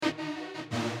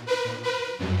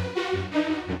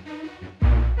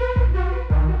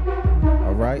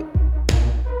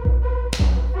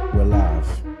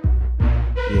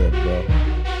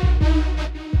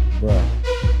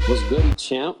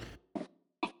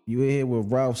You here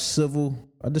with Ralph Civil?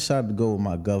 I decided to go with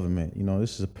my government. You know,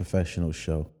 this is a professional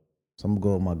show. So I'm gonna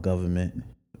go with my government.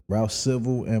 Ralph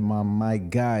Civil and my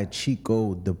guy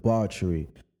Chico Debauchery.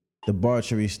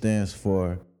 Debauchery stands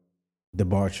for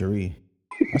debauchery.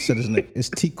 I said his name. It's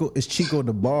Chico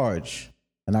DeBarge.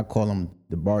 And I call him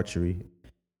Debauchery.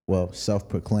 Well,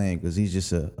 self-proclaimed because he's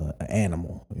just a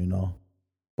animal, you know.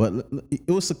 But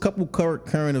it was a couple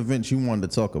current events you wanted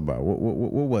to talk about. What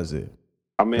was it?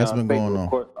 I mean, That's been going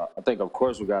on. I think, of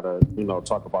course, we gotta,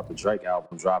 talk about the Drake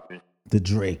album dropping. The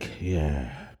Drake,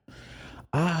 yeah.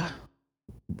 I'm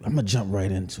gonna jump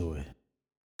right into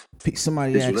it.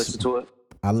 Somebody Did asked. you listen to it?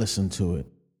 I listened to it,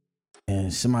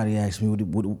 and somebody asked me,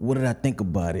 "What did I think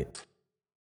about it?"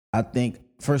 I think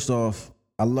first off,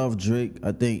 I love Drake.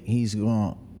 I think he's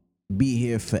gonna be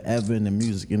here forever in the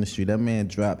music industry. That man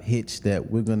dropped hits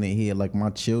that we're gonna hear, like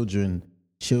my children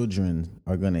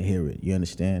are gonna hear it. You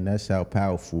understand? That's how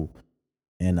powerful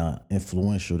and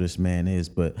influential this man is.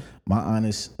 But my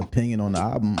honest opinion on the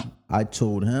album, I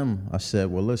told him, I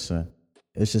said, well, listen,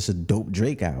 it's just a dope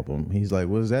Drake album. He's like,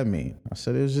 what does that mean? I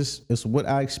said, it's what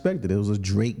I expected. It was a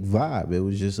Drake vibe. It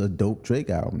was just a dope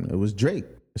Drake album. It was Drake.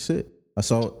 That's it.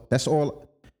 That's all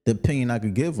the opinion I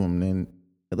could give him. And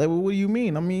like, well, what do you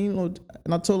mean? I mean, and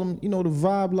I told him, the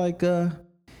vibe, like,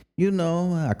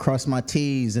 I cross my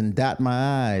T's and dot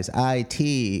my I's.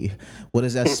 IT. What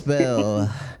does that spell?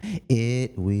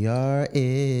 We are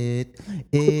it.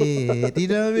 You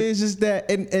know what I mean? It's just that.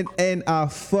 And I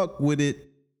fuck with it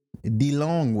the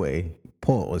long way.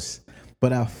 Pause.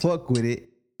 But I fuck with it.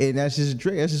 And that's just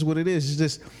Drake. That's just what it is. It's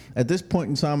just, at this point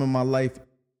in time in my life,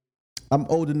 I'm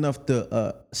old enough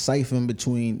to siphon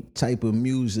between type of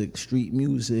music, street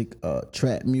music,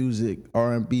 trap music,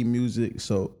 R&B music.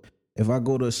 So if I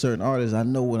go to a certain artist, I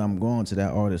know what I'm going to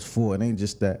that artist for. It ain't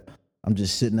just that I'm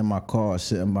just sitting in my car,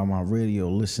 sitting by my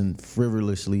radio,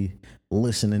 frivolously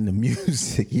listening to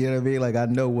music. You know what I mean? Like, I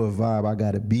know what vibe I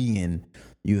got to be in.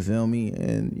 You feel me?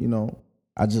 And,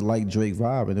 I just like Drake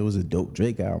vibe, and it was a dope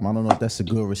Drake album. I don't know if that's a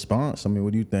good response. I mean,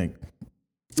 what do you think?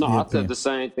 No, I said the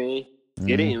same thing.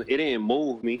 Mm-hmm. It didn't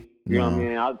move me. You know what I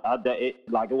mean? It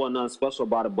wasn't nothing special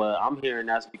about it, but I'm hearing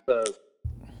that's because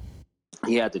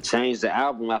he had to change the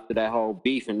album after that whole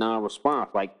beef and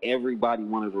non-response. Like, everybody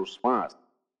wanted a response.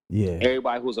 Yeah.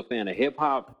 Everybody who's a fan of hip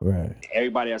hop, right?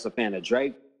 Everybody that's a fan of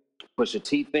Drake, Pusha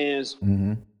T fans.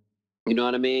 Mm-hmm. You know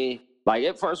what I mean?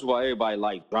 Like, first of all, everybody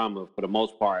liked drama for the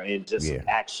most part and just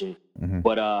action. Mm-hmm.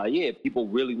 But people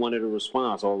really wanted a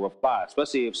response or a reply,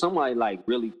 especially if somebody like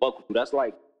really fuck with you. That's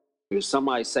like if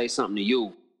somebody say something to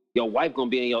you, your wife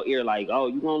gonna be in your ear like, oh,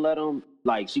 you gonna let them,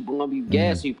 like, she gonna be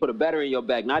gassing you, put a battery in your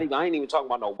back. I ain't even talking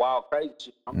about no wild crazy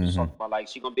shit. I'm just talking about, like,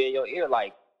 she gonna be in your ear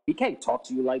like, he can't talk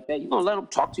to you like that. You gonna let him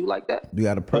talk to you like that? You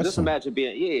gotta press him. Imagine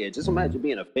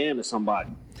being a fan of somebody.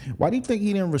 Why do you think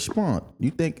he didn't respond?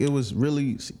 You think it was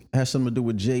really has something to do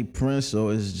with Jay Prince,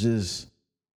 or it's just,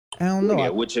 I don't know. Yeah,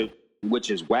 which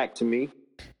is whack to me.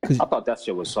 I thought that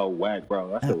shit was so whack,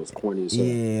 bro. That shit was corny as hell.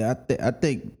 Yeah, I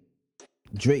think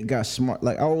Drake got smart.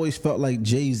 Like, I always felt like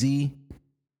Jay-Z.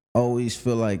 I always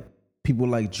feel like people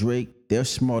like Drake, they're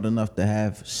smart enough to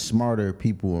have smarter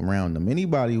people around them.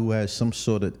 Anybody who has some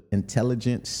sort of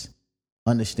intelligence,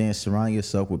 understands, surround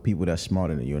yourself with people that's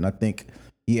smarter than you. And I think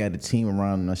he had a team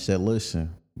around him that said,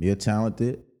 listen, you're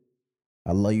talented.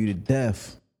 I love you to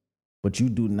death. But you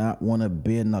do not want to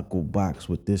bare knuckle box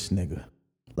with this nigga.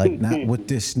 Like, not with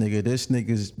this nigga. This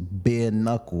nigga's bare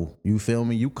knuckle. You feel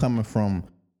me? You coming from,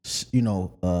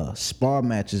 spar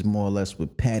matches more or less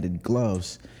with padded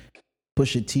gloves.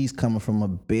 Pusha T's coming from a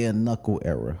bare knuckle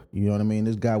era. You know what I mean?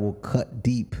 This guy will cut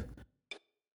deep,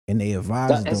 and they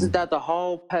advised him. Isn't that the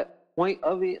whole point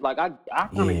of it? Like, I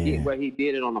kind of get where he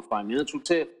did it on a financial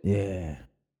tip. Yeah.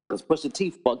 Because Pusha T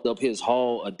fucked up his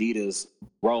whole Adidas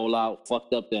rollout,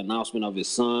 fucked up the announcement of his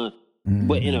son. Mm-hmm.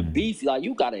 But in a beef, like,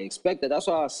 you gotta expect that. That's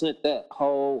why I sent that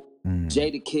whole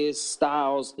Jadakiss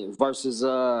Styles versus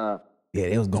yeah,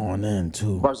 they was going in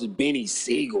too. Versus Benny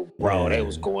Siegel, bro. They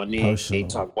was going in. Personal. They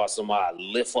talk about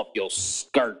somebody lift up your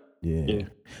skirt. Yeah.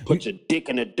 Put your dick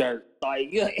in the dirt.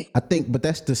 Like, yeah. I think, but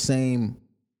that's the same,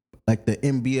 like the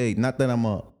NBA. Not that I'm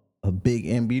a big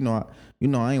NBA.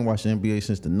 I ain't watched the NBA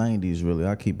since the 90s, really.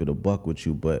 I keep it a buck with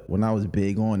you. But when I was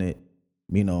big on it,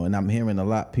 and I'm hearing a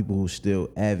lot of people who still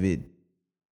avid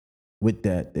with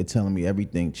that, they're telling me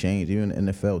everything changed. Even in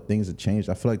the NFL, things have changed.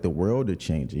 I feel like the world is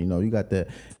changing. You got that.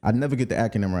 I never get the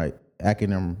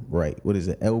acronym right. What is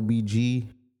it? LBG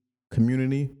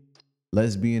community?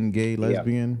 Lesbian, gay,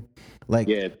 lesbian? Yeah. Like,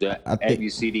 yeah, the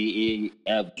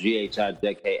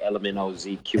ABCDEFGHIJK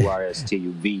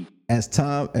LMNOZQRSTUV. as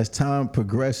time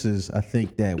progresses, I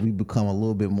think that we become a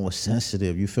little bit more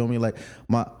sensitive. You feel me? Like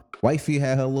my wifey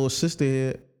had her little sister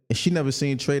here, and she never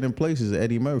seen Trading Places of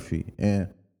Eddie Murphy, and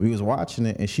we was watching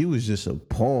it, and she was just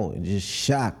appalled and just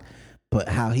shocked. But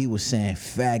how he was saying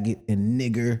faggot and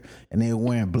nigger, and they were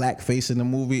wearing blackface in the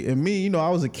movie. And me, I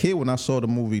was a kid when I saw the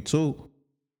movie too.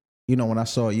 When I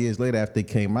saw it years later after it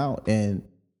came out, and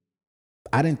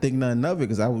I didn't think nothing of it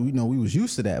because we was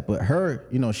used to that. But her,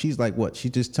 she's like what? She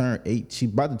just turned 8. She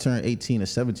about to turn 18 or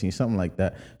 17, something like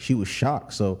that. She was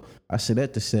shocked. So I said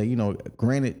that to say,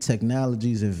 granted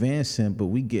technology is advancing, but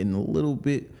we getting a little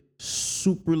bit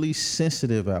superly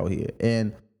sensitive out here.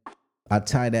 And I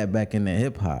tie that back into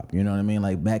hip hop. You know what I mean?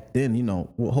 Like back then,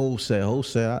 wholesale.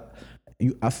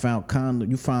 I found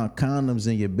you found condoms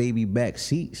in your baby back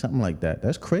seat, something like that.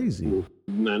 That's crazy.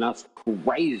 Man, that's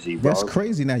crazy, bro. That's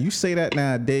crazy. Now you say that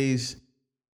nowadays,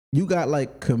 you got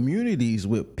like communities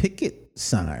with picket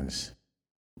signs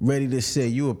ready to say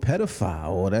you a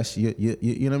pedophile or that's you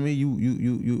know what I mean?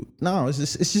 You no, it's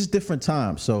just different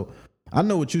times. So I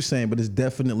know what you're saying, but it's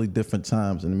definitely different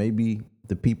times. And maybe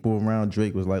the people around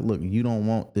Drake was like, look, you don't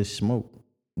want this smoke.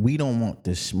 We don't want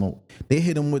this smoke. They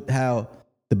hit him with how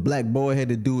the black boy had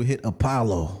to do hit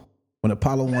Apollo. When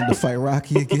Apollo wanted to fight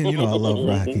Rocky again, I love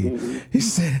Rocky. He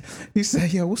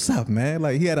said, yo, what's up, man?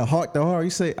 Like he had a heart to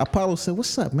heart. Apollo said,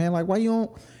 what's up, man? Like, why you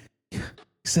don't? He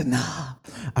said, nah,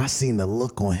 I seen the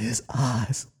look on his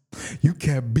eyes. You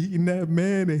kept beating that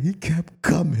man and he kept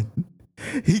coming.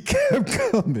 He kept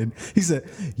coming. He said,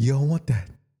 you don't want that.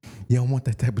 You don't want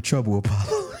that type of trouble,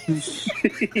 Apollo.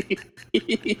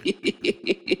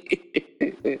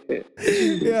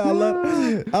 Yeah, I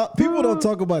love. People don't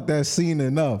talk about that scene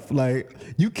enough. Like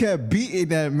you kept beating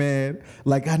that man.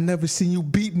 Like I never seen you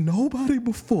beat nobody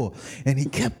before, and he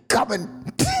kept coming.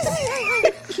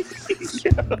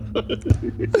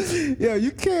 Yo,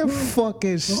 you can't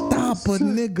fucking stop a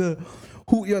nigga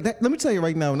who. Let me tell you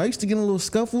right now. When I used to get in little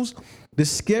scuffles, the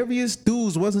scariest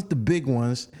dudes wasn't the big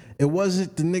ones. It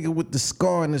wasn't the nigga with the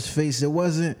scar on his face. It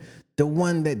wasn't the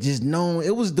one that just known.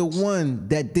 It was the one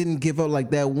that didn't give up, like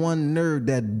that one nerd,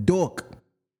 that dork.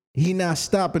 He not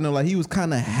stopping her. Like he was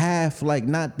kind of half, like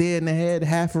not there in the head,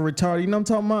 half a retarded. You know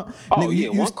what I'm talking about? Oh, nigga, yeah,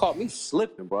 one caught me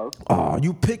slipping, bro. Oh,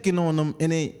 you picking on them,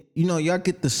 and then, y'all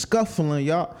get the scuffling.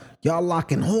 Y'all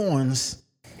locking horns,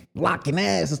 locking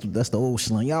ass. That's the old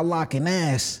slang. Y'all locking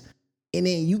ass. And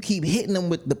then you keep hitting him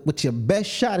with your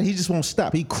best shot. He just won't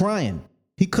stop. He crying.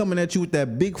 He coming at you with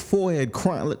that big forehead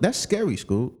crying. That's scary,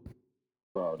 Scoop.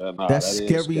 Bro, that's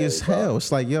scary as hell. Bro.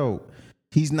 It's like, yo,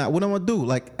 he's not. What I'm gonna do?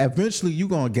 Like, eventually you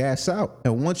gonna gas out,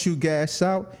 and once you gas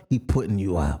out, he putting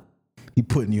you out. He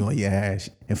putting you on your ass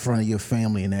in front of your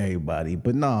family and everybody.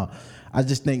 But nah, I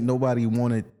just think nobody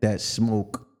wanted that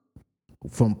smoke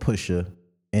from Pusha,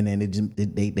 and then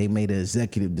they made an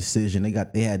executive decision. They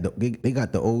got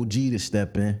the OG to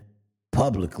step in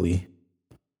publicly.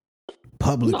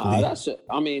 Nah,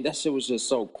 that shit was just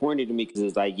so corny to me because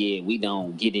it's like, yeah, we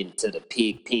don't get into the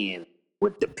pig pen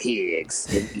with the pigs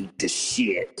and eat the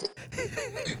shit.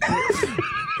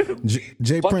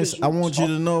 Jay Prince, I want you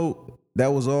to know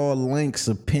that was all Link's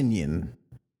opinion.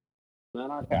 Man,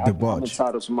 I'm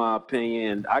entitled to my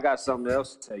opinion. I got something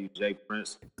else to tell you, Jay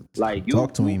Prince. Like you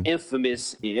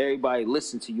infamous, and everybody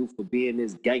listen to you for being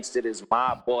this gangster, this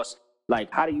mob boss.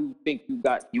 Like, how do you think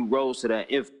you rose to that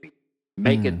infamy?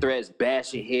 Making threats,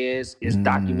 bashing heads. It's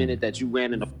documented that you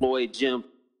ran in the Floyd gym.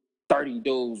 30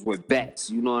 dudes with bats.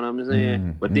 You know what I'm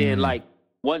saying? But then, like,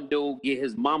 one dude get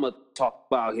his mama talked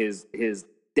about, his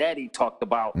daddy talked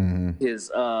about,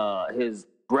 his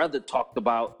brother talked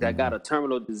about that got a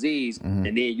terminal disease, and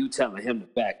then you telling him to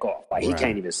back off. Like, he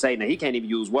can't even say that. He can't even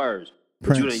use words.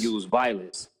 But you done use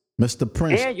violence. Mr.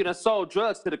 Prince. And you done sold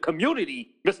drugs to the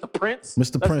community, Mr. Prince.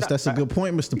 Mr. Prince, that's a good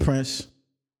point, Mr. Prince.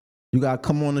 You gotta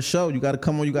come on the show. You gotta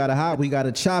come on. You gotta hop. We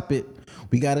gotta chop it.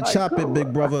 We gotta chop it,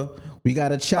 big brother. We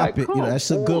gotta chop it.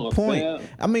 That's a good point. Man.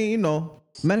 I mean,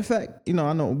 matter of fact, I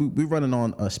know we running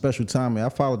on a special time. I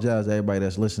apologize to everybody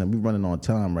that's listening. We running on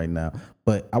time right now,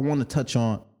 but I want to touch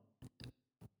on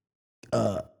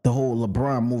the whole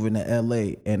LeBron moving to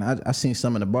LA. And I seen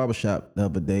some in the barbershop the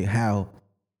other day. How,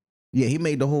 he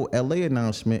made the whole LA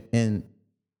announcement, and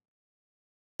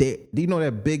do you know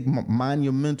that big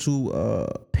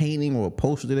monumental painting or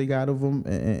poster that they got of him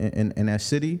in that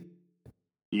city?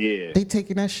 Yeah. They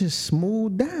taking that shit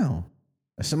smooth down.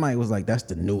 Somebody was like, that's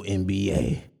the new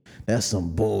NBA. That's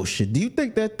some bullshit. Do you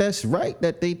think that that's right?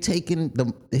 That they taking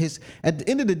his, at the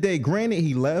end of the day, granted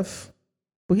he left,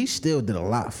 But he still did a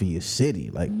lot for your city.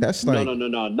 Like that's like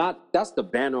No. Not that's the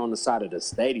banner on the side of the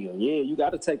stadium. Yeah, you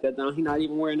got to take that down. He's not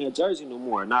even wearing that jersey no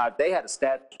more. Nah, if they had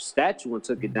a statue and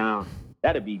took it down,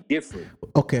 that'd be different.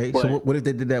 okay. But, So what if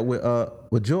they did that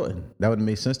with Jordan? That would have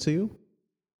made sense to you?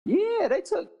 yeah, they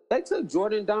took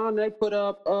Jordan down. They put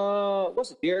up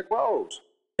what's it, Derrick Rose.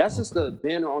 That's just the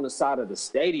banner on the side of the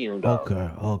stadium, though. Okay.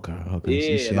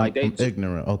 Yeah, See, like I'm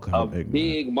ignorant. Okay, I'm ignorant.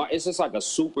 Big. It's just like a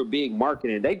super big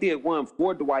marketing. They did one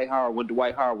for Dwight Howard when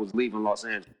Dwight Howard was leaving Los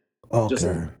Angeles. Just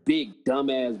Okay. a big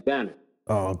dumbass banner.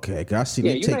 Okay. 'Cause I see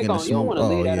Yeah, they you taking the you don't want to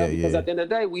leave that up because yeah. at the end of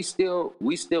the day, we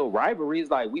still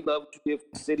rivalries. Like we love what you did for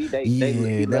the city. He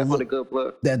that left with a good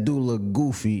blood. That dude look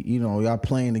goofy. You know, y'all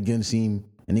playing against him,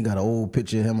 and he got an old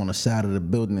picture of him on the side of the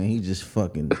building, and he just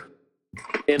fucking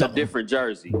In a different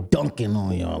jersey. dunking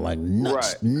on y'all like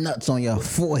nuts on your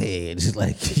forehead, just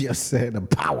like you said, the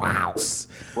powerhouse.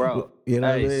 Bro, you know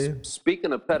what I mean?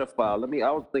 Speaking of pedophile,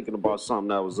 I was thinking about something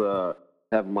that was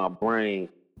having my brain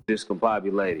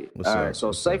discombobulated. All right,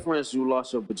 so say for instance you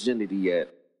lost your virginity at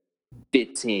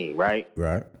 15, right?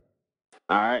 Right.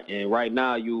 All right, and right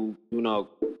now you know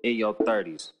in your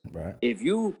 30s. Right. If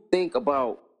you think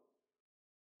about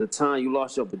the time you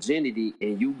lost your virginity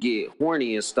and you get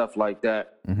horny and stuff like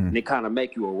that, and it kind of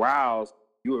make you aroused,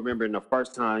 you remember in the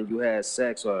first time you had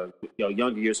sex or your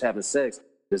younger years having sex,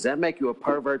 does that make you a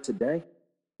pervert today?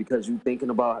 Because you thinking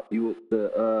about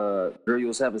the girl you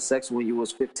was having sex when you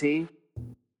was 15?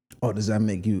 Oh, does that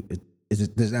make you?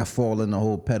 Does that fall in the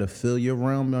whole pedophilia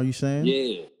realm? Are you saying?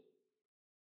 Yeah.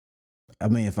 I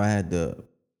mean, if I had to,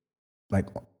 like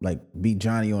be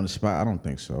Johnny on the spot, I don't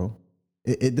think so.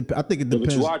 I think it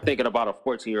depends. But you are thinking about a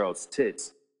 14-year-old's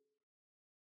tits.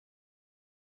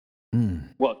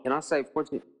 Well, can I say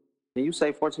 14? Can you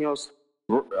say 14-year-old's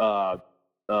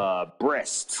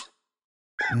breast?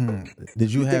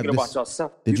 Did you have thinking this, about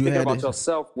yourself? Did you you thinking have about this,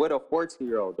 yourself with a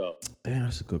 14-year-old though? Damn,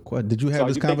 that's a good question. Did you have So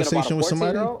this you thinking about a conversation with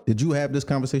somebody? 14-year-old? Did you have this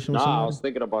conversation with Nah, somebody? I was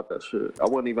thinking about that shit. I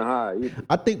wasn't even high either.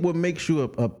 I think what makes you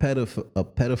a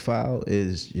pedophile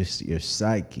is just your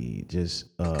psyche, just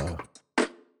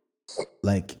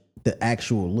like the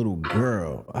actual little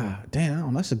girl.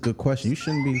 Damn, that's a good question. You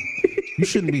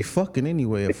shouldn't be fucking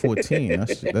anyway at 14.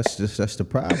 That's the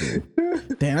problem.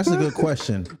 Damn, that's a good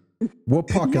question. We'll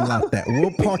parking lot that.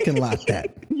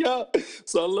 Yeah.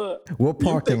 So look, We'll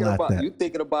parking lot that. You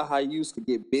thinking about how you used to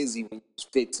get busy when you was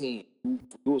 15. You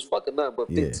was fucking nothing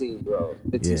but 15-year-old,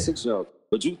 6-year-old.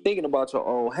 But you thinking about your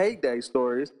old heyday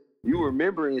stories. You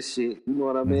remembering shit. You know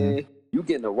what I mean? You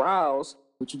getting aroused,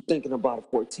 but you thinking about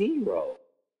a 14-year-old.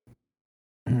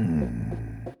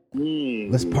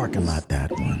 Let's parking lot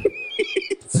that one.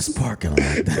 Let's parking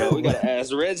lot that. Bro, we gotta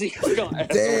ask Reggie. We're gonna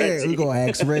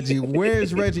ask Reggie.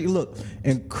 Where's Reggie? Look,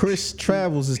 and Chris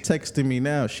Travels is texting me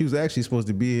now. She was actually supposed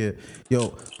to be here.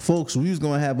 Yo, folks, we was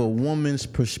gonna have a woman's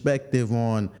perspective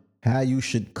on how you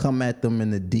should come at them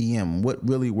in the DM. What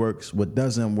really works, what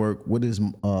doesn't work, what is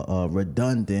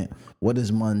redundant, what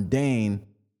is mundane.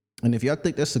 And if y'all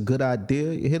think that's a good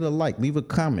idea, you hit a like, leave a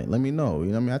comment, let me know. You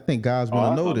know what I mean? I think guys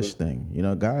want to know this thing. You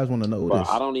know, guys want to know this.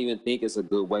 I don't even think it's a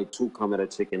good way to come at a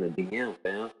chick in the DM,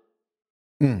 fam.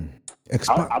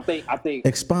 I think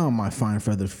expound, my fine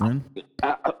feathered friend.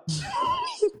 I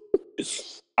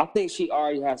think she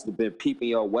already has to be peeping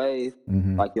your ways,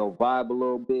 like your vibe a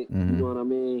little bit. You know what I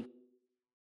mean?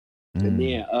 And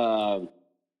then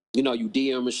you know, you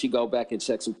DM her, she go back and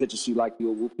check some pictures, she like you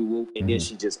a whoopie whoop, and then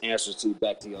she just answers to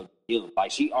back to your DM.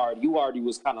 Like you already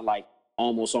was kind of like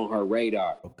almost on her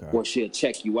radar, or she'll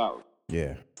check you out.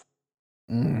 Yeah.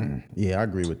 Yeah, I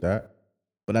agree with that.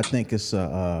 But I think it's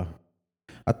I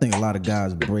think a lot of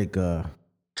guys break real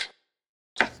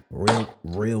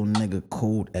nigga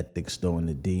code ethics though in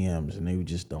the DMs, and they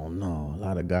just don't know. A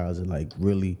lot of guys are like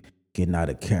really getting out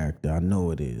of character. I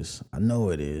know it is.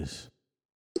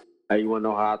 Hey, you wanna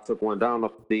know how I took one down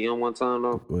off the DM one time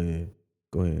though?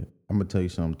 Go ahead. I'm gonna tell you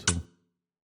something too.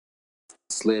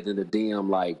 Slid in the DM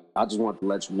like, I just wanted to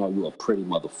let you know you a pretty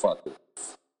motherfucker.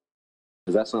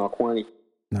 Does that sound corny?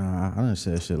 Nah, I didn't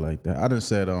say shit like that. I done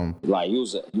said like you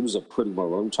was a pretty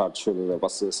motherfucker. I'm trying to trip it up. I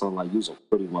said something like you was a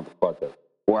pretty motherfucker,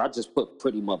 or I just put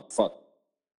pretty motherfucker.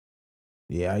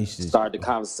 Yeah, I used to start the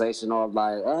conversation off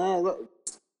like,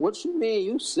 what you mean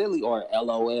you silly, or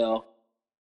LOL.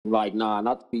 Like, nah,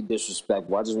 not to be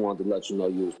disrespectful. I just wanted to let you know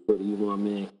you was pretty. You know what I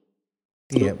mean?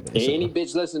 Yeah. Any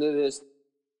bitch listen to this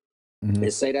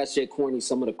and say that shit corny.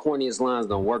 Some of the corniest lines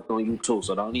done worked on you too.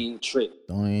 So don't even trip.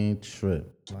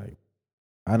 Like,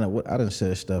 I done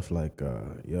said stuff like,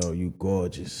 yo, you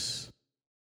gorgeous.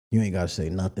 You ain't gotta say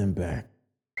nothing back.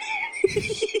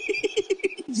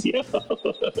 Yeah.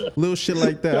 Little shit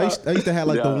like that. I used to have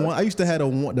like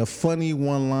the funny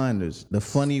one-liners. The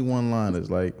funny one-liners.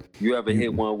 Like you ever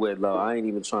hit one with, I ain't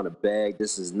even trying to bag.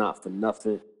 This is not for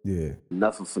nothing. Yeah.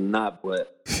 Nothing for not,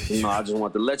 but I just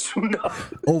want to let you know.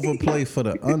 Overplay for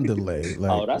the underlay.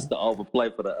 Like, that's the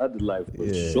overplay for the underlay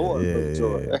for sure.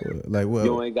 Yeah. Like, well,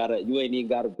 you ain't even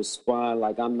gotta respond.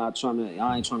 Like, I ain't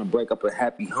trying to break up a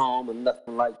happy home or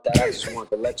nothing like that. I just want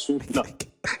to let you know.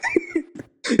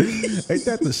 Ain't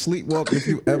that the sleepwalk? If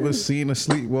you ever seen a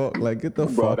sleepwalk, like, get the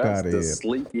fuck out of here. That's the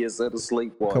sleepiest of the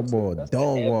sleepwalks. Come on, that's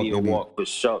dog walking. Walk for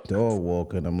sure. Dog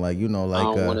walking. I'm like, I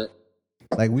don't want it.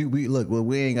 Like we look, well,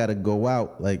 we ain't gotta go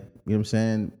out. Like, you know what I'm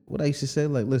saying? What I used to say,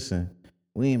 like, listen,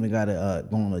 we ain't even gotta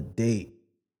go on a date.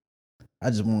 I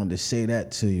just wanted to say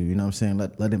that to you, you know what I'm saying?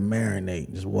 Let it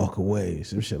marinate, just walk away,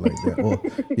 some shit like that. Or,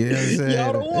 you know what I'm saying?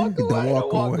 Yo, the walk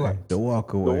away. The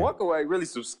walk away, really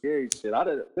some scary shit.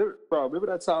 Remember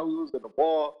that time we was in the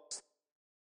mall?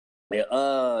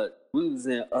 And, we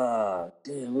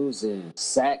was in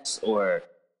Saks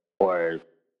or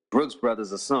Brooks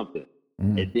Brothers or something.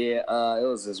 And then it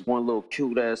was this one little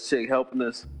cute ass chick helping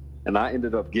us, and I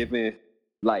ended up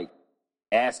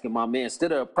asking my man,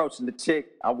 instead of approaching the chick,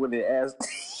 I went and asked.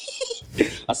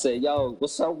 I said, "Yo,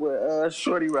 what's up with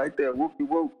Shorty right there? Whoopie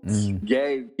whoop."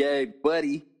 Gave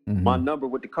Buddy my number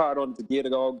with the card on it to get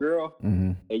it all girl,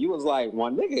 and you was like,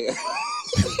 "My nigga."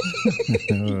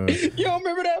 You don't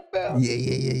remember that, fam?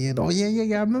 Yeah. Oh,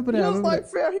 yeah. I remember that. He was like,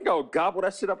 fam, he gonna gobble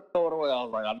that shit up and throw it away. I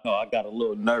was like, I know, I got a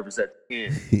little nervous at the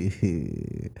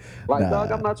end.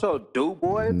 Dog, I'm not your dude,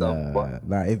 boy.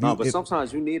 But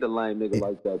sometimes you need a lame nigga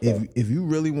like that. If you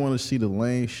really want to see the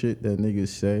lame shit that niggas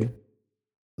say,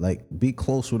 like, be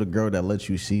close with a girl that lets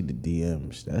you see the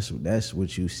DMs.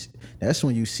 That's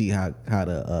when you see how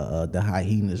the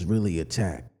hyenas really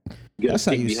attack. That's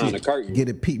how you see it. Get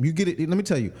a peep. You get it. Let me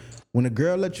tell you, when a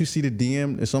girl lets you see the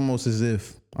DM, it's almost as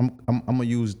if I'm gonna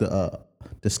use the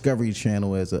Discovery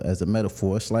Channel as a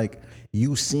metaphor. It's like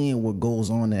you seeing what goes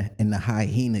on in the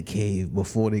hyena cave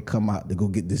before they come out to go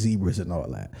get the zebras and all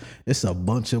that. It's a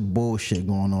bunch of bullshit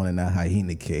going on in that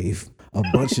hyena cave. A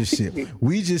bunch of shit.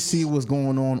 We just see what's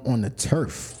going on the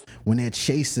turf when they're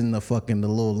chasing the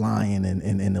little lion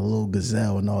and the little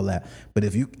gazelle and all that. But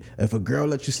if a girl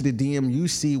lets you see the DM, you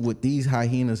see what these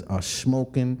hyenas are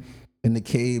smoking in the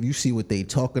cave. You see what they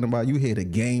talking about. You hear the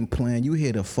game plan. You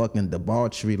hear the fucking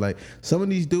debauchery. Like, some of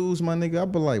these dudes, my nigga, I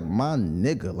be like, my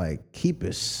nigga, like, keep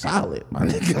it solid, my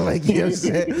nigga. Like, you know what I'm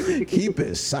saying? Keep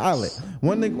it solid.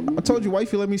 One nigga, I told you,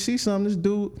 wifey, let me see something. This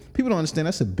dude, people don't understand,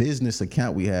 that's a business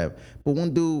account we have. But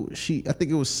one dude, I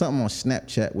think it was something on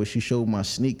Snapchat where she showed my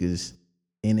sneakers,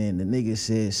 and then the nigga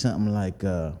said something like,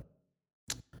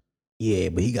 yeah,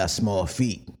 but he got small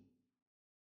feet.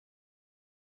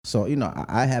 So, you know,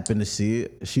 I happened to see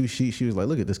it. She was like,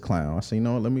 look at this clown. I said, you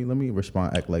know what, let me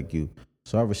respond, act like you.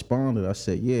 So I responded. I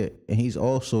said, yeah, and he's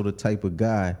also the type of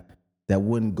guy that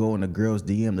wouldn't go in a girl's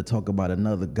DM to talk about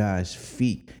another guy's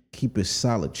feet. Keep it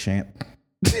solid, champ.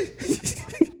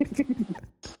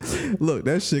 Look,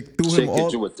 that shit threw him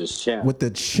off with the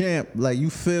champ. Like,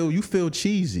 you feel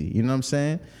cheesy. You know what I'm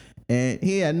saying? And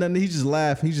he had nothing. He just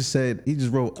laughed. He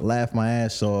just wrote, laugh my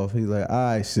ass off. He's like, all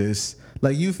right, sis.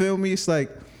 Like, you feel me? It's like,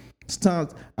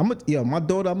 sometimes my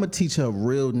daughter, I'm gonna teach her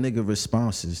real nigga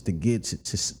responses to get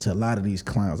to a lot of these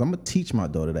clowns. I'm gonna teach my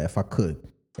daughter that if I could.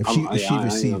 If she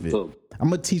receive it. I'm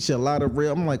gonna teach her a lot of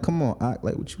real. I'm like, come on,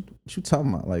 like what you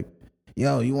talking about? Like,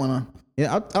 yo, you wanna?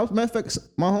 Yeah, matter of fact,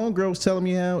 my homegirl was telling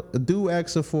me how a dude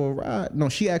asked her for a ride. No,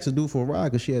 she asked a dude for a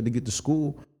ride because she had to get to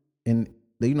school, and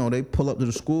they pull up to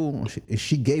the school. And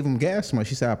she gave him gas money.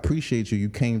 She said, I appreciate you. You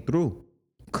came through,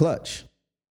 clutch.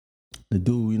 The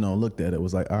dude, looked at it,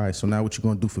 was like, all right, so now what you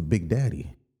gonna do for Big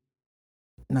Daddy?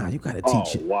 Nah, you gotta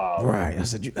teach it. Wow. Right. I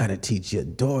said, you gotta teach your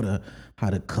daughter how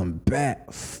to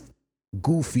combat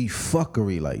goofy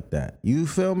fuckery like that. You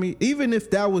feel me? Even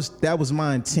if that was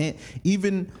my intent,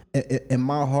 even in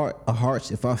my heart of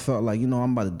hearts, if I felt like, I'm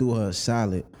about to do her a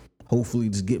solid, hopefully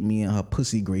just get me in her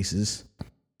pussy graces.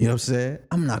 You know what I'm saying?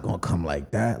 I'm not gonna come like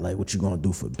that. Like, what you gonna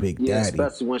do for Big Daddy? Yeah,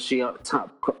 especially when she up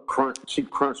top she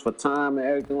crunched for time and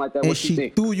everything like that. And what she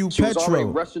think? threw you she petrol. Was already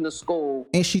rushing to school.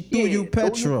 And she threw you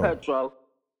petrol.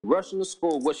 Rushing to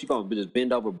school. What she gonna just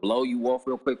bend over, blow you off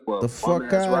real quick for the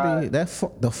fuck out of here? The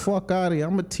fuck out of here.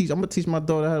 I'm gonna teach my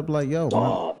daughter how to be like,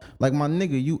 yo, like, my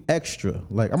nigga, you extra.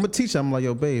 Like, I'm gonna teach her. I'm like,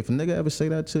 yo, babe, if a nigga ever say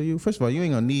that to you, first of all, you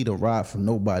ain't gonna need a ride from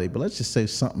nobody. But let's just say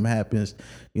something happens,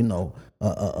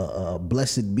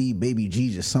 blessed be baby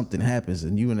Jesus, something happens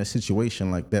and you in a situation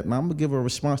like that, now I'm gonna give her a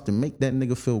response to make that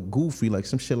nigga feel goofy, like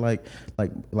some shit like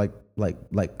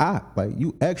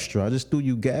you extra. I just threw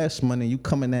you gas money. You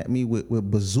coming at me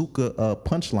with bazooka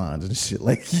punchlines and shit,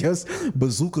 like yes,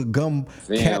 bazooka gum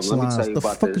catch lines. The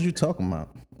fuck is you talking about?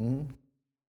 Mm-hmm.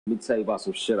 Let me tell you about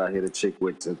some shit I hit a chick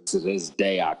with to this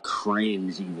day. I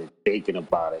cringe even thinking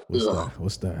about it.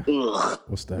 What's that?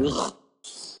 Ugh.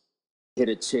 Hit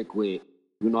a chick with,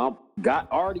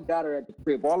 already got her at the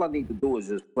crib. All I need to do is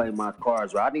just play my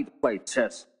cards right. I need to play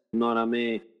chess. You know what I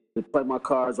mean? To play my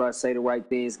cards right, say the right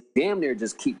things. Damn near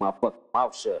just keep my fucking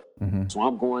mouth shut. Mm-hmm. So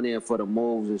I'm going in for the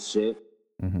moves and shit.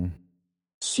 Mm-hmm.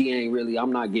 She ain't really,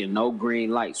 I'm not getting no green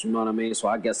lights. You know what I mean? So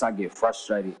I guess I get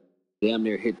frustrated. Damn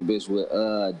near hit the bitch with,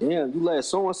 damn, you let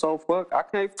so-and-so fuck. I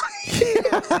can't.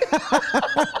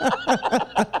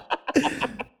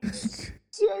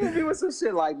 She hit me with some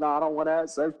shit like, nah, I don't want to have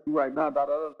sex with you right now,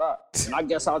 And I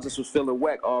guess I just was feeling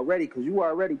whack already, because you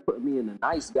already put me in the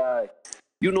nice guy.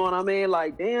 You know what I mean?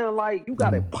 Like, damn, like, you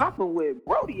got it popping with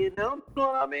Brody in them. You know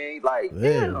what I mean? Like,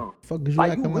 damn. Fuck is you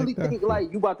like, acting you really like think, that?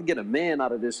 like, you about to get a man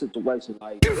out of this situation.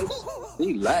 Like,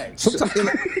 relax.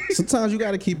 Sometimes you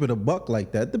got to keep it a buck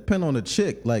like that. Depend on the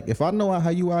chick. Like, if I know how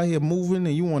you out here moving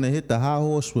and you want to hit the high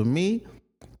horse with me,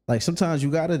 like, sometimes you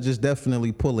got to just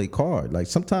definitely pull a card. Like,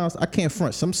 sometimes I can't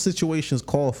front. Some situations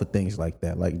call for things like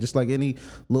that. Like, just like any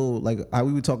little, like how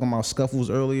we were talking about scuffles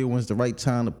earlier, when's the right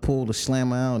time to pull the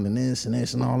slammer out and this and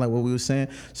all that, what we were saying.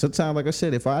 Sometimes, like I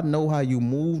said, if I know how you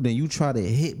move, then you try to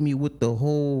hit me with the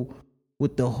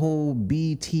whole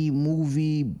BT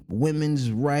movie,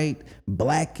 women's right,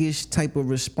 blackish type of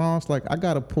response. Like, I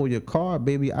got to pull your card,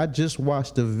 baby. I just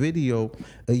watched a video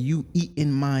of you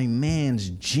eating my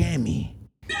man's jammy.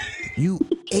 You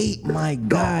ate my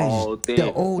guy's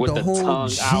the whole tongue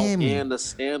jammy out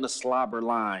and the slobber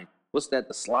line. What's that?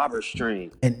 The slobber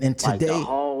string. And today, like the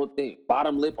whole thing,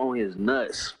 bottom lip on his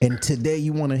nuts. And today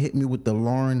you want to hit me with the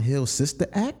Lauryn Hill Sister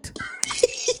Act?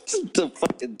 The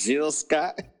fucking Jill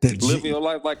Scott. Living your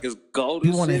life like it's gold.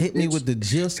 You want to hit me with the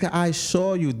Jill Scott? I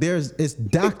saw you. It's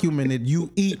documented.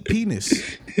 You eat penis.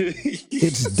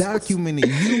 It's documented.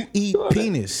 You eat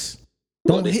penis.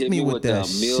 Don't hit me with that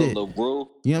shit. You know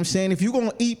what I'm saying? If you're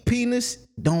going to eat penis,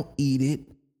 don't eat it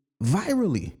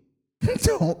virally.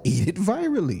 Don't eat it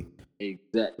virally.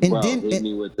 Exactly. And then hit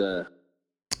me with the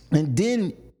and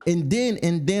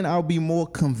then I'll be more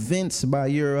convinced by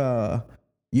your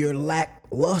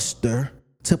lackluster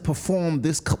to perform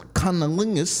this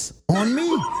cunnilingus on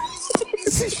me.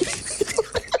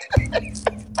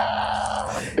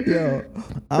 Yo,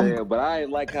 yeah, but I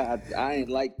ain't like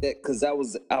that because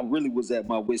I really was at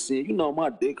my wit's end. You know, my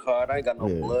dick hard. I ain't got no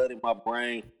blood in my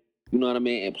brain. You know what I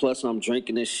mean? And plus, I'm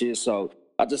drinking this shit, so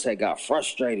I just got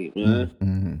frustrated, man.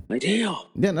 Mm-hmm. Like, damn.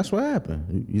 Yeah, that's what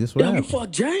happened. That's what happened. You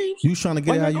fuck James. You trying to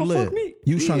get it how you live.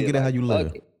 You trying to get it how you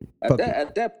live.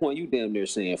 At that point, you damn near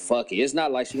saying fuck it. It's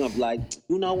not like she gonna be like,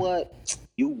 you know what?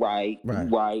 You right.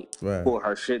 Pull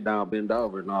her shit down, bend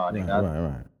over. No,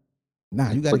 right.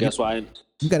 Nah, you gotta. But that's why.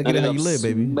 You gotta get it how you live,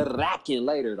 baby. Smacking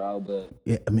later, though, but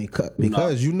yeah, I mean,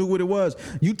 because you knew what it was.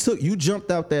 You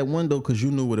jumped out that window because you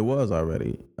knew what it was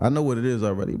already. I know what it is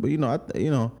already, but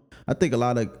I think a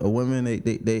lot of women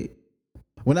they.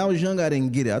 When I was young, I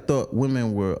didn't get it. I thought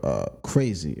women were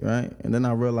crazy, right? And then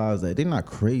I realized that they're not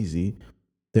crazy.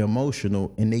 They're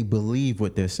emotional and they believe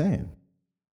what they're saying.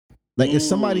 Like, is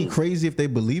somebody crazy if they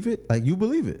believe it? Like, you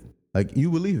believe it. Like,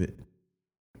 you believe it.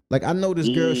 Like, I know this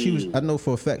girl, I know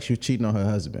for a fact she was cheating on her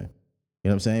husband. You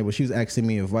know what I'm saying? But she was asking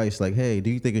me advice like, hey, do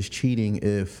you think it's cheating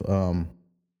if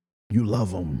you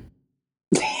love him?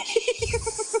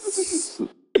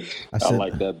 I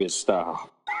like that bitch style.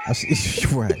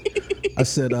 Right. I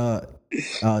said,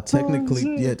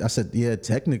 technically, yeah. I said, yeah,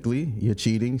 technically, you're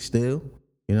cheating still.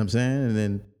 You know what I'm saying? And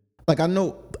then, like, I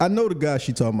know the guy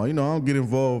she talking about. I don't get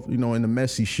involved, in the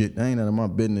messy shit. That ain't none of my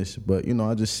business. But,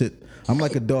 I just sit. I'm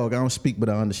like a dog. I don't speak, but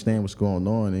I understand what's going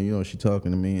on. And, she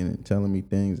talking to me and telling me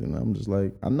things. And I'm just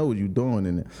like, I know what you're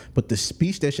doing. But the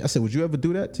speech that I said, would you ever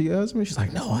do that to your husband? She's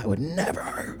like, no, I would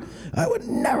never.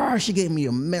 She gave me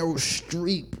a Meryl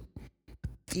Streep,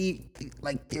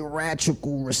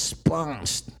 theatrical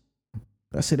response.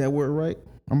 Did I say that word right?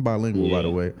 I'm bilingual, by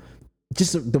the way.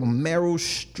 Just the Meryl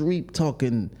Streep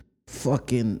talking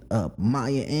fucking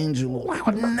Maya Angelou. I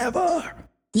would never.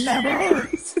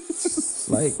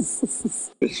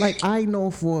 like I know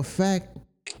for a fact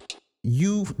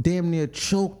you damn near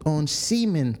choked on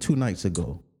semen 2 nights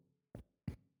ago.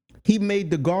 He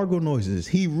made the gargle noises.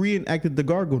 He reenacted the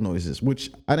gargle noises, which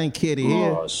I didn't care to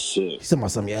hear. Oh shit! He said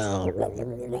about something, yeah.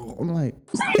 I'm like,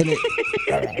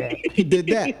 he did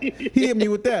that. He hit me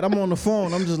with that. I'm on the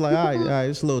phone. I'm just like, all right,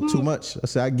 it's a little too much. I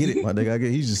said, I get it, my nigga. I get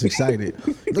it. He's just excited.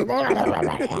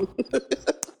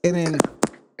 And then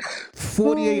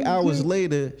 48 hours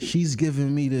later, she's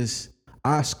giving me this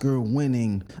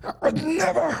Oscar-winning,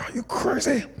 never, you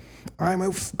crazy. I'm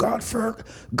a God for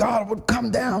God would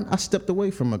come down. I stepped away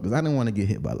from her because I didn't want to get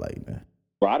hit by lightning.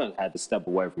 Bro, I done had to step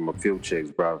away from a few chicks,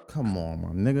 bro. Come on, my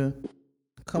nigga.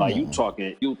 Come like,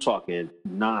 on. you talking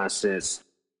nonsense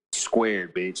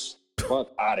squared, bitch. Fuck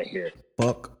out of here.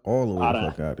 Fuck all the way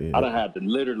fuck out of here. I done had to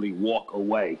literally walk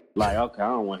away. Like, okay, I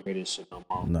don't want to hear this shit no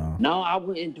more. No, I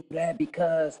wouldn't do that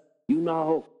because, you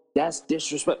know, that's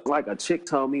disrespect. Like a chick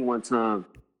told me one time.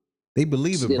 They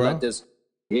believe it, bro.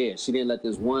 She didn't let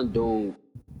this one dude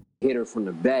hit her from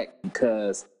the back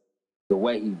because the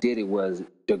way he did it was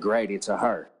degrading to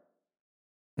her.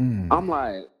 I'm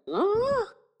like,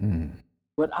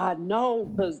 But I know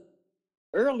because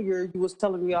earlier you was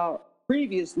telling me all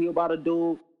previously about a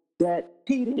dude that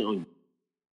cheated on you.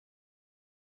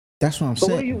 That's what I'm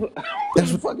saying. What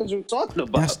the fuck is you talking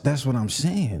about? That's what I'm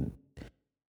saying.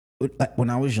 Like when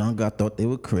I was young, I thought they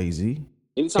were crazy.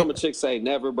 Anytime a chick say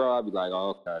never, bro, I'd be like,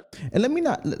 oh, okay. And let me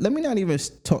not even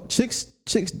talk. Chicks,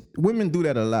 women do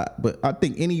that a lot. But I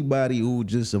think anybody who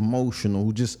just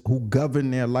emotional, who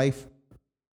govern their life,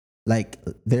 like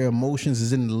their emotions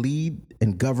is in the lead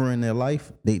and governing their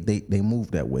life, they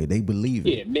move that way. They believe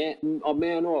it. Yeah,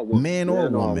 man or woman. Man or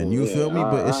woman. You feel me?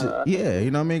 But it's you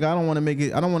know what I mean? I don't want to make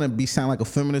it. I don't want to sound like a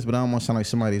feminist, but I don't want to sound like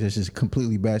somebody that's just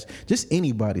completely bad. Just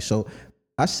anybody. So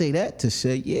I say that to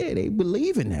say, yeah, they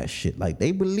believe in that shit. Like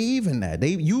they believe in that.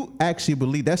 You actually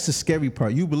believe. That's the scary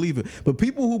part. You believe it. But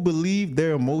people who believe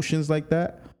their emotions like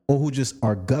that, or who just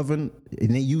are governed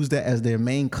and they use that as their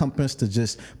main compass to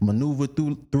just maneuver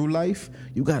through life,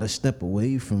 you got to step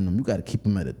away from them. You got to keep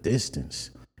them at a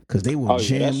distance because they will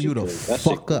jam you the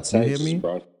fuck up. You hear me?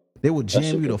 Bro. They will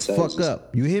jam you the fuck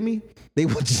up. You hear me? They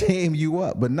will jam you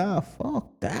up. But nah,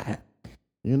 fuck that.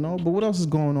 You know, but what else is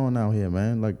going on out here,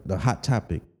 man? Like the hot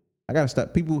topic. I gotta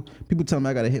stop. People tell me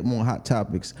I gotta hit more hot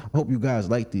topics. I hope you guys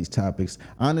like these topics.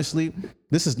 Honestly,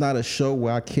 this is not a show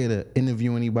where I care to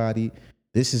interview anybody.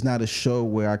 This is not a show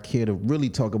where I care to really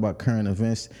talk about current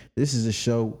events. This is a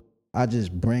show I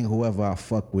just bring whoever I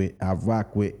fuck with, I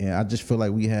rock with, and I just feel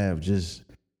like we have just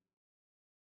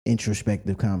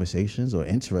introspective conversations or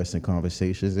interesting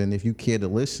conversations. And if you care to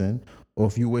listen, or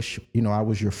if you wish, you know, I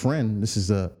was your friend, this is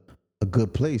a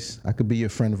good place. I could be your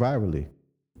friend virally,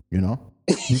 you know?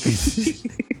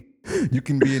 You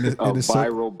can be in a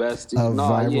viral bestie.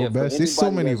 Bestie. There's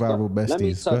so many viral besties. Let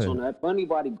me touch on that. For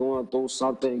anybody going through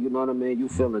something, you know what I mean? You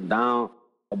feeling down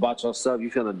about yourself,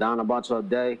 you feeling down about your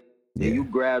day, and you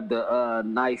grab the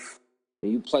knife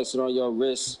and you place it on your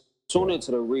wrist, tune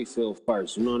into the refill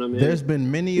first, you know what I mean? There's been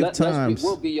many of times.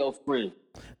 We'll be your friend.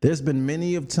 There's been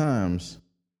many of times.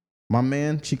 My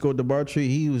man Chico DeBartry,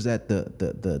 he was at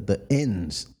the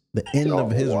end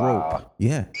of his rope.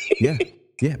 Yeah.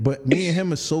 But me and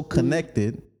him are so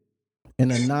connected in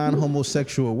a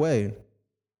non-homosexual way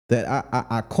that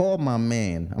I call my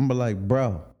man. I'm like,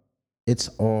 bro, it's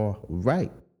all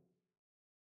right.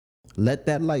 Let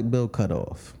that light bill cut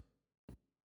off.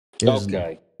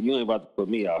 Okay, you ain't about to put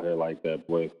me out here like that,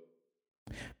 boy.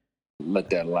 Let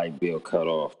that light bill cut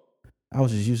off. I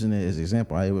was just using it as an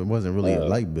example. It wasn't really a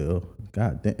light bill.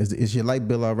 God damn. Is your light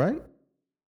bill all right?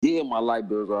 Yeah, my light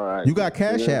bill's all right. You got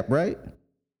Cash App, right?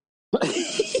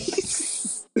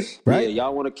 Right? Yeah,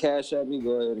 y'all want to Cash App me?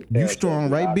 Go ahead. You strong,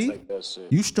 right, B?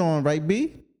 You strong, right,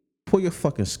 B? Pull your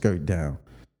fucking skirt down.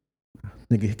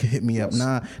 Nigga can hit me up.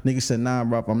 Nah, nigga said, nah,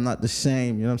 bro, I'm not the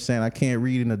same. You know what I'm saying? I can't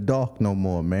read in the dark no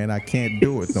more, man. I can't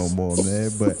do it no more, man.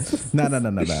 But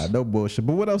nah, no bullshit.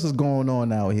 But what else is going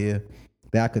on out here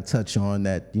that I could touch on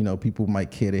that, you know, people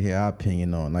might care to hear our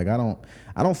opinion on? Like,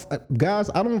 guys,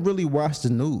 I don't really watch the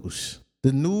news.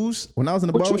 The news, when I was in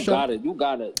the barbershop. You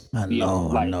got it. I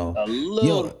know. A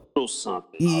little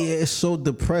something. Yeah, it's so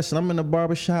depressing. I'm in the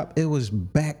barbershop. It was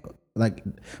back. Like,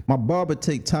 my barber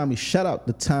take Tommy. Shout out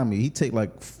to Tommy. He take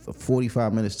like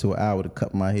 45 minutes to an hour to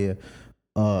cut my hair.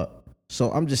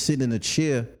 So I'm just sitting in a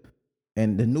chair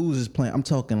and the news is playing. I'm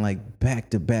talking like back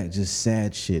to back, just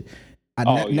sad shit.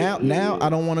 Now I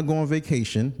don't want to go on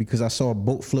vacation because I saw a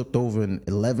boat flipped over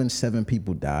and 7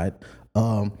 people died.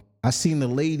 I seen the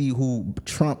lady who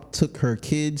Trump took her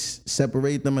kids,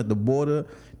 separated them at the border.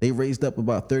 They raised up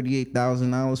about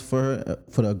 $38,000 for her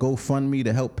for the GoFundMe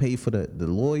to help pay for the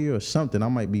lawyer or something. I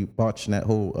might be botching that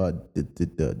whole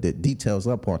the details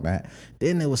up on that.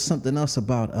 Then there was something else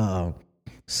about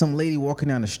some lady walking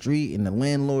down the street and the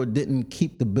landlord didn't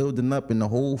keep the building up and the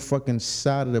whole fucking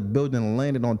side of the building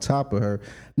landed on top of her.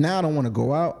 Now I don't want to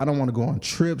go out. I don't want to go on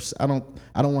trips. I don't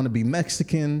want to be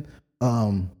Mexican.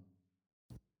 The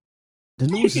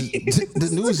news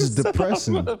is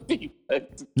depressing.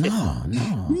 No.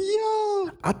 Yo,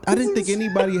 I didn't think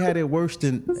anybody had it worse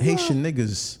than Haitian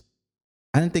niggas.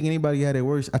 I didn't think anybody had it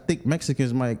worse. I think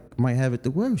Mexicans might have it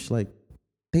the worst. Like,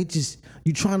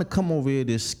 you trying to come over here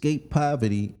to escape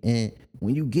poverty, and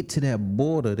when you get to that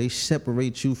border, they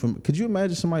separate you from. Could you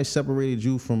imagine somebody separated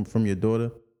you from your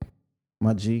daughter,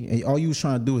 my G? And all you was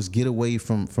trying to do is get away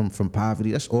from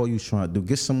poverty. That's all you was trying to do.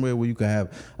 Get somewhere where you can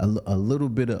have a little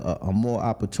bit of a more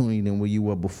opportunity than where you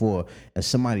were before, and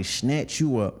somebody snatch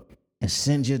you up and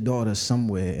send your daughter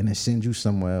somewhere, and then send you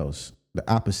somewhere else the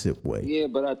opposite way. Yeah,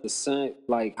 but at the same,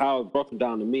 like how it broken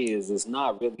down to me is, it's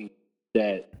not really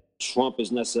that Trump is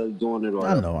necessarily doing it, or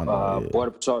I know, yeah. Border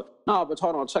Patrol. No, but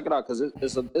hold on, check it out, because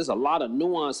there's a lot of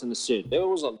nuance in the shit. There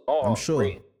was a law, I'm sure.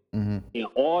 written, and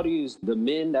all the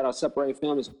men that are separated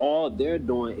families, all they're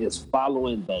doing is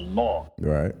following the law.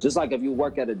 Right. Just like if you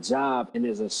work at a job and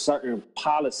there's a certain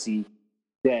policy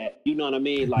that, you know what I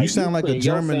mean? Like, you sound like a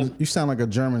German. You sound like a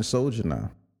German soldier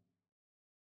now.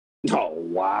 Oh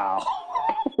wow.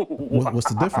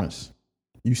 What's the difference?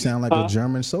 You sound like a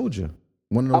German soldier.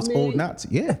 One of those old Nazis.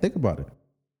 Yeah, think about it.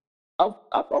 Of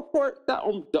course,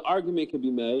 the argument can be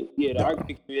made. Yeah, the argument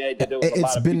can be made that there was a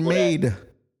lot of people made.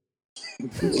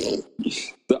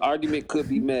 The argument could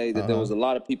be made that there was a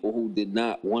lot of people who did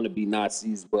not want to be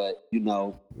Nazis, but, you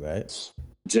know, right,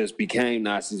 just became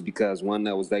Nazis because, one,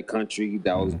 that was their country,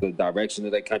 that was the direction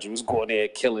of their country, was going there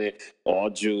killing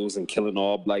all Jews and killing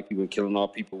all black people and killing all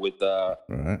people with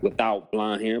without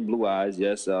blonde hair and blue eyes.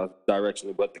 Yes,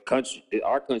 direction. But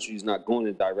our country is not going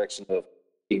in the direction of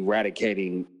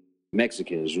eradicating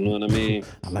Mexicans. You know what I mean?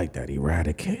 I like that,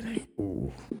 eradicating.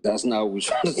 Ooh. That's not what we're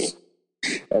trying to.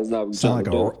 That's not what we're trying to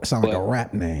do. Sound like a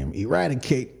rap name.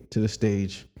 Eradicate to the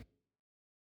stage.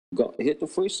 Go hit the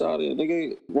freestyle there,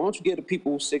 nigga. Why don't you get the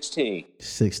people 16?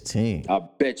 16. I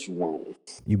bet you won't.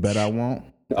 You bet I won't.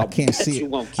 I can't see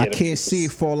it. I can't see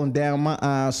it falling down my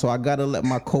eyes, so I gotta let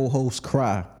my co-host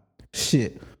cry.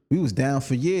 Shit, we was down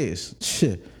for years.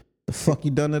 Shit, the fuck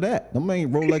you done to that? Them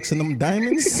ain't Rolex and them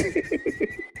diamonds.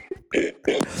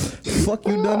 Fuck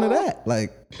you done to that?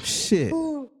 Like, shit.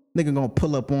 Nigga gonna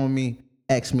pull up on me,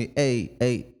 ask me,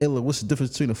 hey, Illa, what's the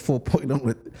difference between a 4.0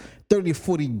 with 30 or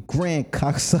 40 grand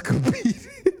cocksucker beat?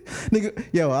 Nigga,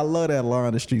 yo, I love that Law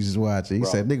on the Streets is watching. He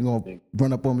said, nigga gonna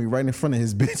run up on me right in front of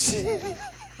his bitch.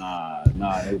 Nah.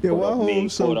 He pulled up me. He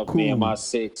pulled up me in my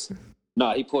 6.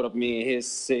 Nah, he pulled up me in his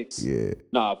 6. Yeah.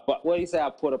 Nah, but what he said, I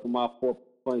put up in my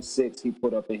 4.6. He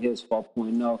put up in his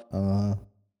 4.0.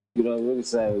 You know what he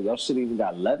say? Y'all shit even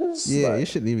got letters? Yeah, like, you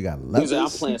shouldn't even got letters. He said, I'm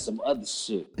playing some other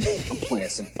shit.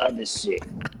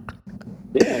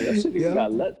 Yeah, y'all shit even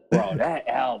got letters. Bro, that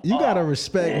album. You gotta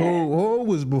respect Ho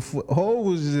was before. Ho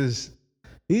was just,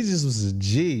 he just was a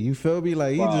G. You feel me?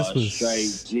 Like, he just was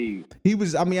straight G. He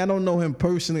was, I mean, I don't know him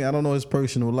personally. I don't know his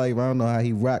personal life. I don't know how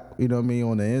he rocked, you know what I mean,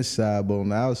 on the inside. But on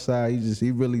the outside,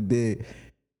 he really did,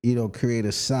 you know, create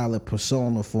a solid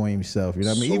persona for himself. You know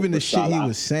what I mean? Even the shit he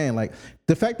was saying, like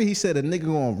the fact that he said a nigga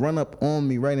gonna run up on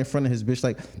me right in front of his bitch,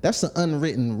 like that's an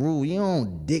unwritten rule. You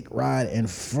don't dick ride in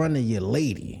front of your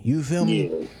lady. You feel me?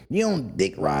 Yeah. You don't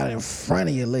dick ride in front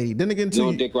of your lady. Then again, you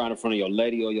don't dick ride in front of your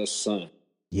lady or your son.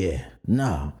 Yeah,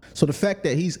 nah. So the fact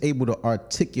that he's able to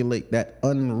articulate that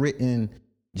unwritten,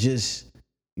 just,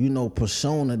 you know,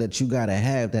 persona that you gotta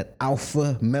have, that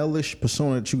alpha male-ish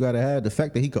persona that you gotta have, the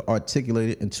fact that he could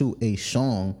articulate it into a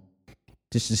song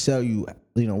just to tell you,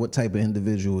 you know, what type of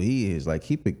individual he is. Like,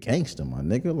 keep it gangster, my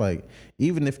nigga. Like,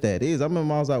 even if that is, I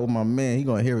remember I was out with my man, he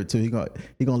gonna hear it too. He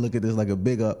gonna look at this like a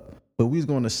big up. But we was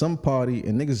going to some party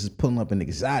and niggas is pulling up in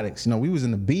exotics. You know, we was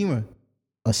in the Beamer,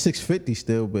 a 650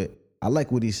 still, but I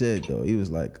like what he said though. He was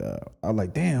like, I was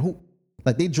like, damn, who?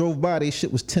 Like, they drove by, they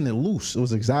shit was tinted loose. It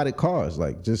was exotic cars,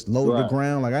 like just low to the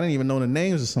ground. Like, I didn't even know the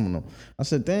names of some of them. I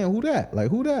said, damn, who that?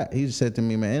 Like, who that? He just said to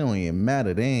me, man, it don't even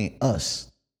matter. They ain't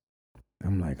us.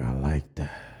 I'm like, I like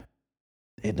that.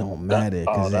 It don't matter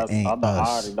because it ain't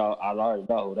us. I already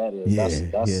know who that is. Yeah,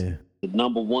 that's the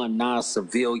number one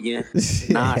non-civilian,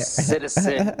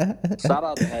 non-citizen. Shout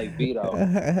out to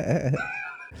Vito.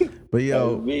 But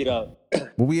yo, Vito.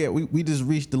 But we just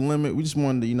reached the limit. We just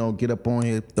wanted to, you know, get up on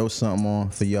here, throw something on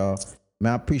for y'all.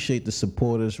 Man, I appreciate the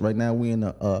supporters. Right now we in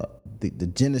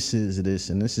the genesis of this,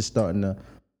 and this is starting to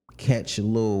catch a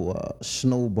little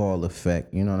snowball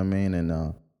effect. You know what I mean? And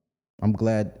I'm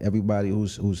glad everybody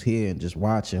who's here and just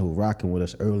watching, who rocking with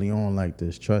us early on like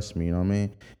this. Trust me, you know what I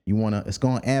mean? It's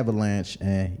going avalanche,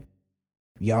 and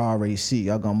y'all already see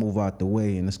y'all gonna move out the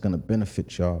way, and it's gonna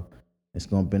benefit y'all. It's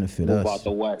gonna benefit us. Move out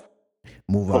the way.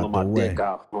 Move Pulling out the my way. dick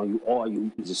out on you, all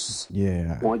you just.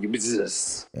 Yeah. On you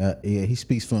just. Yeah, he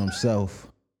speaks for himself.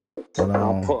 But,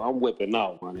 I'm whipping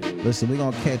out, man. Listen, we're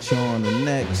gonna catch you on the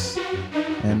next.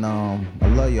 And I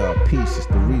love y'all. Peace. It's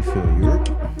the refill. You heard?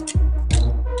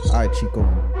 All right,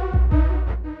 Chico.